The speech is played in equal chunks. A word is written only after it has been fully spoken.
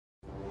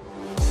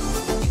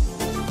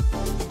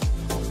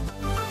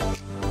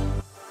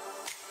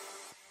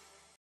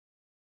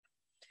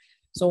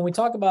So when we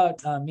talk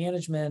about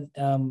management,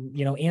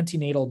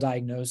 antenatal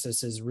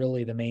diagnosis is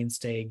really the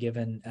mainstay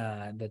given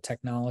the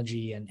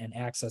technology and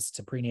access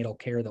to prenatal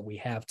care that we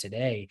have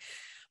today.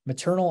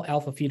 Maternal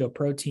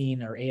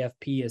alpha-fetoprotein, or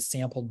AFP, is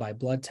sampled by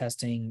blood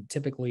testing,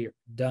 typically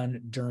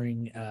done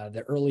during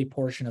the early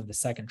portion of the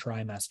second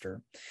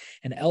trimester.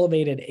 An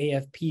elevated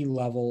AFP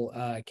level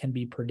can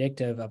be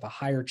predictive of a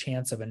higher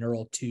chance of a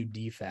neural tube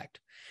defect.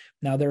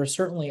 Now, there are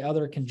certainly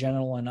other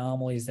congenital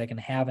anomalies that can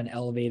have an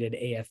elevated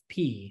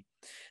AFP,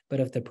 but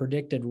if the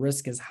predicted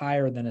risk is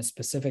higher than a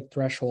specific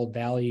threshold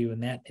value,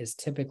 and that is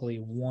typically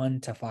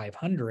 1 to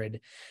 500,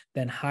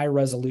 then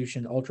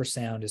high-resolution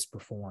ultrasound is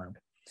performed.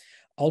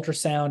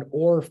 Ultrasound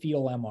or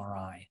fetal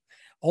MRI.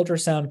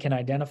 Ultrasound can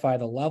identify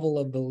the level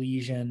of the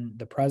lesion,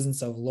 the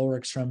presence of lower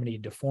extremity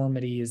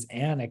deformities,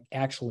 and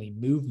actually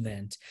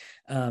movement,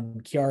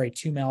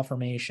 Chiari-2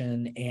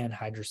 malformation, and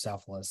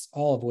hydrocephalus,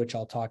 all of which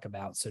I'll talk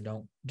about,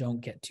 so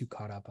don't get too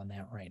caught up on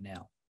that right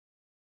now.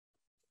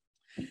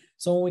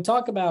 So when we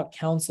talk about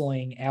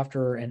counseling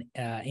after an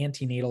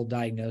antenatal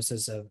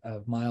diagnosis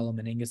of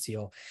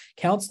myelomeningocele,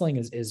 counseling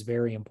is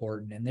very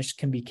important, and this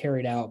can be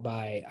carried out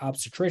by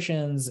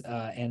obstetricians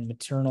and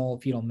maternal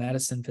fetal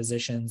medicine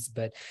physicians,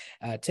 but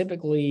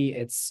typically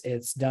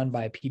it's done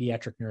by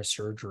pediatric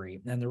neurosurgery.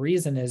 And the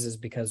reason is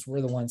because we're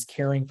the ones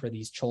caring for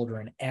these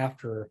children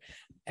after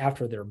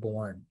they're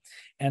born.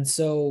 And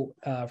so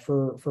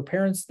for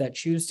parents that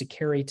choose to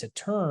carry to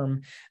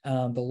term,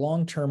 the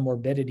long-term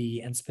morbidity,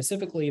 and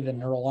specifically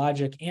the neurologic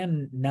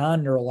and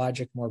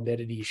non-neurologic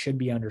morbidity, should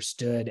be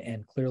understood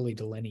and clearly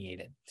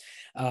delineated.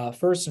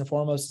 First and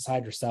foremost is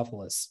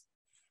hydrocephalus.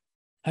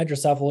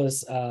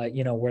 Hydrocephalus,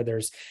 where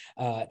there's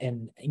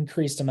an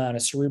increased amount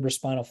of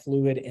cerebrospinal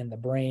fluid in the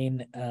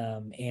brain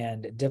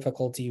and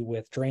difficulty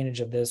with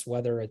drainage of this,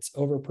 whether it's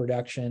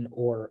overproduction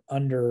or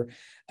under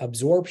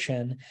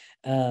absorption.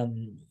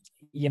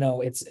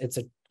 It's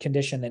a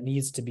condition that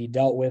needs to be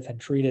dealt with and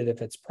treated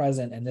if it's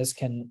present, and this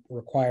can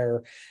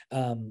require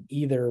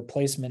either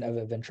placement of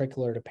a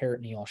ventricular to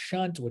peritoneal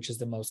shunt, which is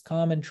the most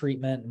common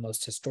treatment and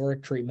most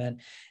historic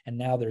treatment, and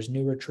now there's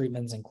newer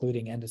treatments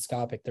including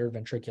endoscopic third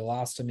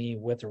ventriculostomy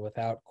with or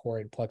without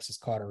choroid plexus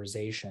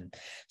cauterization.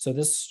 So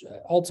this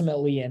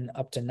ultimately, in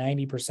up to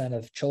 90%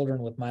 of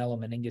children with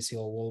myelomeningocele,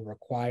 will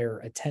require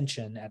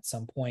attention at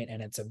some point,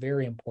 and it's a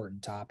very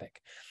important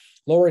topic.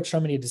 Lower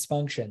extremity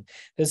dysfunction.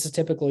 This is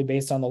typically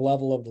based on the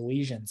level of the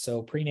lesion.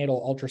 So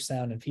prenatal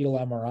ultrasound and fetal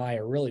MRI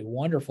are really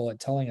wonderful at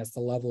telling us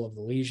the level of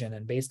the lesion.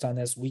 And based on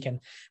this, we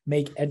can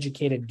make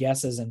educated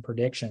guesses and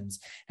predictions.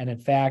 And in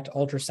fact,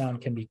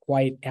 ultrasound can be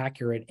quite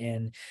accurate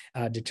in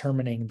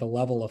determining the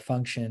level of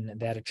function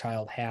that a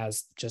child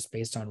has just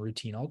based on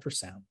routine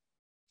ultrasound.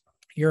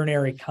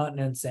 Urinary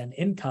continence and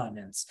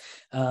incontinence,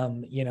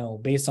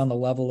 based on the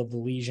level of the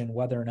lesion,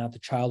 whether or not the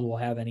child will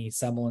have any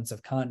semblance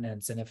of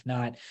continence, and if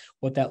not,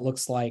 what that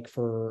looks like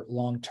for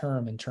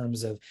long-term in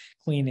terms of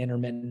clean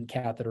intermittent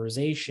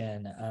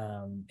catheterization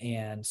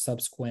and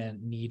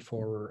subsequent need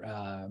for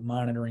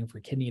monitoring for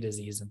kidney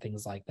disease and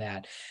things like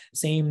that.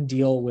 Same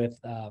deal with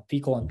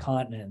fecal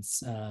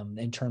incontinence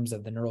in terms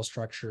of the neural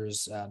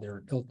structures.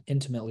 They're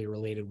intimately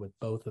related with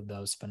both of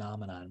those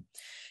phenomenon.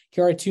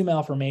 Chiari-2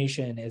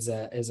 malformation is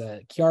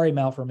a Chiari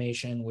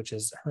malformation, which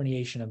is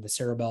herniation of the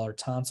cerebellar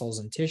tonsils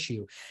and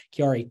tissue.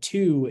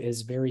 Chiari-2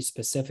 is very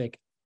specific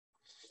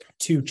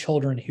to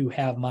children who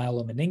have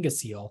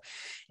myelomeningocele.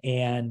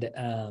 And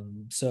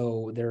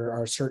so there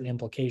are certain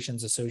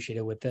implications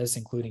associated with this,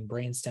 including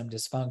brainstem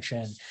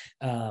dysfunction,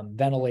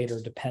 ventilator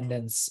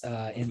dependence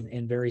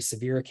in very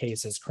severe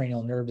cases,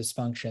 cranial nerve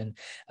dysfunction,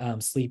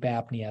 sleep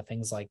apnea,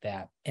 things like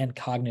that, and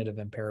cognitive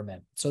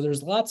impairment. So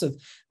there's lots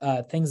of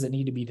things that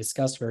need to be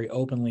discussed very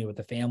openly with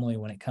the family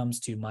when it comes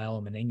to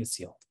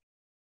myelomeningocele.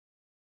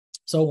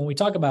 So when we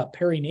talk about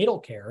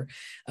perinatal care,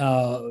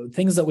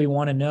 things that we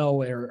want to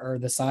know are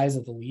the size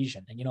of the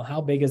lesion. And,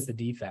 how big is the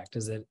defect?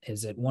 Is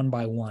it 1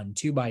 by 1,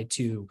 2 by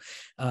 2?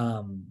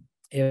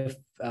 If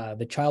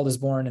the child is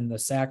born and the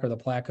sac or the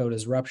placode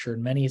is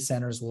ruptured, many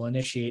centers will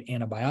initiate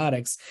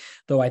antibiotics,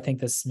 though I think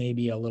this may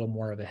be a little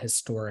more of a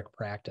historic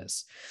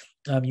practice.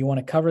 You want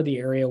to cover the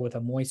area with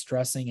a moist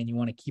dressing, and you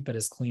want to keep it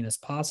as clean as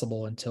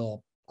possible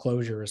until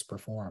closure is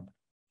performed.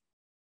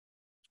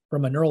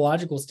 From a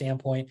neurological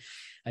standpoint,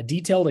 a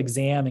detailed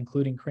exam,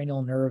 including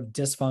cranial nerve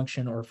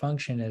dysfunction or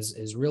function,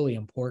 is really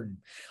important.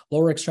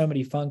 Lower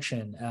extremity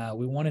function,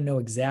 we want to know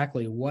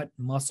exactly what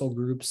muscle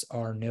groups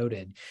are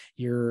noted.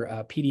 Your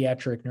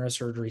pediatric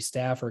neurosurgery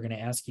staff are going to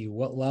ask you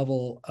what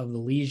level of the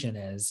lesion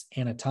is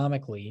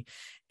anatomically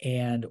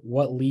and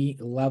what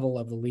level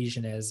of the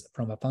lesion is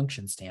from a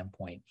function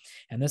standpoint.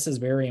 And this is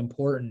very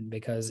important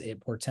because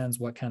it portends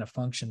what kind of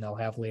function they'll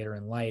have later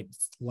in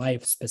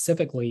life,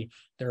 specifically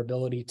their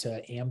ability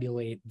to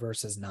ambulate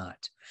versus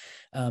not.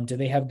 Do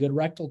they have good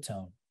rectal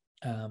tone?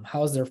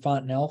 How does their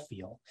fontanelle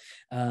feel?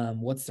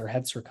 What's their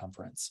head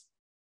circumference?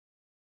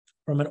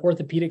 From an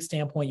orthopedic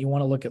standpoint, you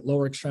want to look at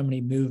lower extremity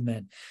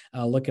movement,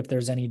 look if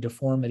there's any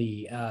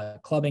deformity,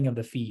 clubbing of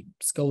the feet,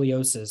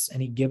 scoliosis,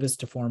 any gibbous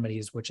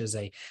deformities, which is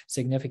a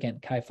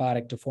significant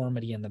kyphotic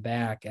deformity in the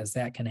back, as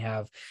that can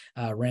have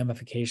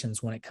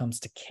ramifications when it comes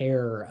to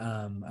care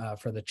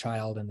for the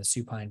child in the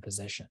supine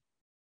position.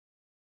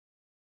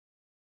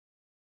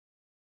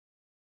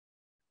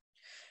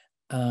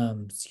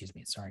 Excuse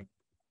me, sorry.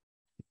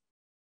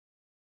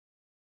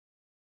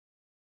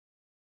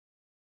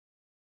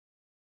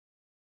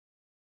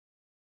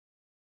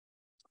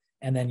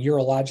 And then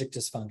urologic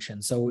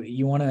dysfunction. So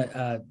you want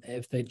to,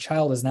 if the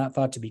child is not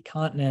thought to be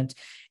continent,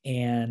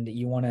 and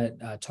you want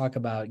to talk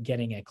about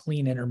getting a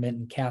clean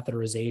intermittent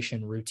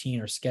catheterization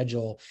routine or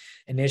schedule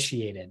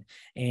initiated,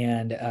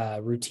 and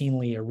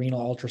routinely a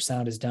renal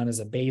ultrasound is done as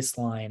a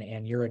baseline,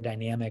 and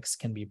urodynamics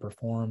can be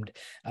performed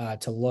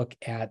to look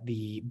at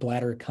the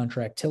bladder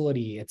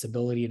contractility, its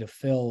ability to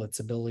fill, its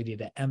ability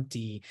to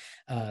empty,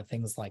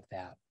 things like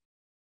that.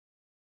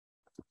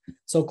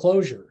 So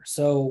closure.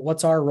 So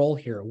what's our role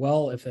here?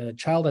 Well, if a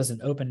child has an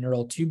open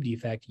neural tube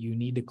defect, you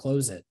need to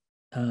close it.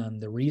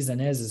 The reason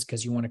is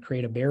because you want to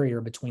create a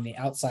barrier between the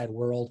outside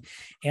world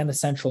and the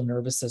central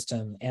nervous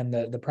system. And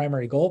the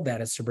primary goal of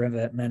that is to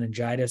prevent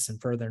meningitis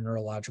and further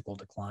neurological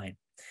decline.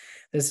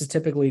 This is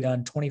typically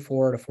done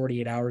 24 to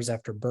 48 hours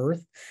after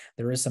birth.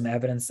 There is some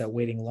evidence that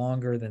waiting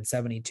longer than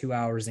 72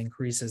 hours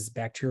increases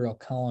bacterial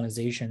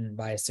colonization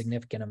by a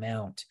significant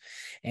amount.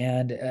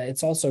 And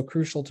it's also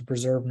crucial to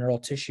preserve neural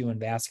tissue and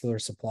vascular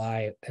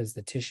supply as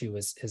the tissue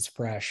is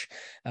fresh.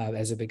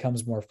 As it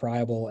becomes more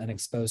friable and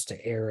exposed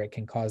to air, it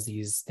can cause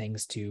these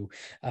things to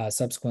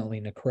subsequently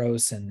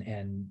necrose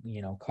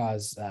and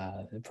cause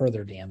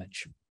further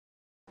damage.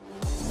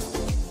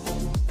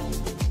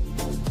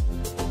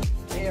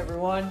 Hey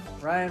everyone,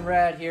 Ryan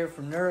Rad here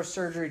from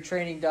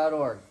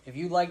Neurosurgerytraining.org. If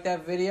you like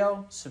that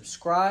video,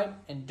 subscribe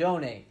and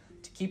donate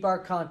to keep our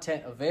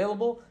content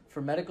available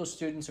for medical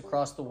students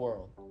across the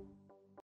world.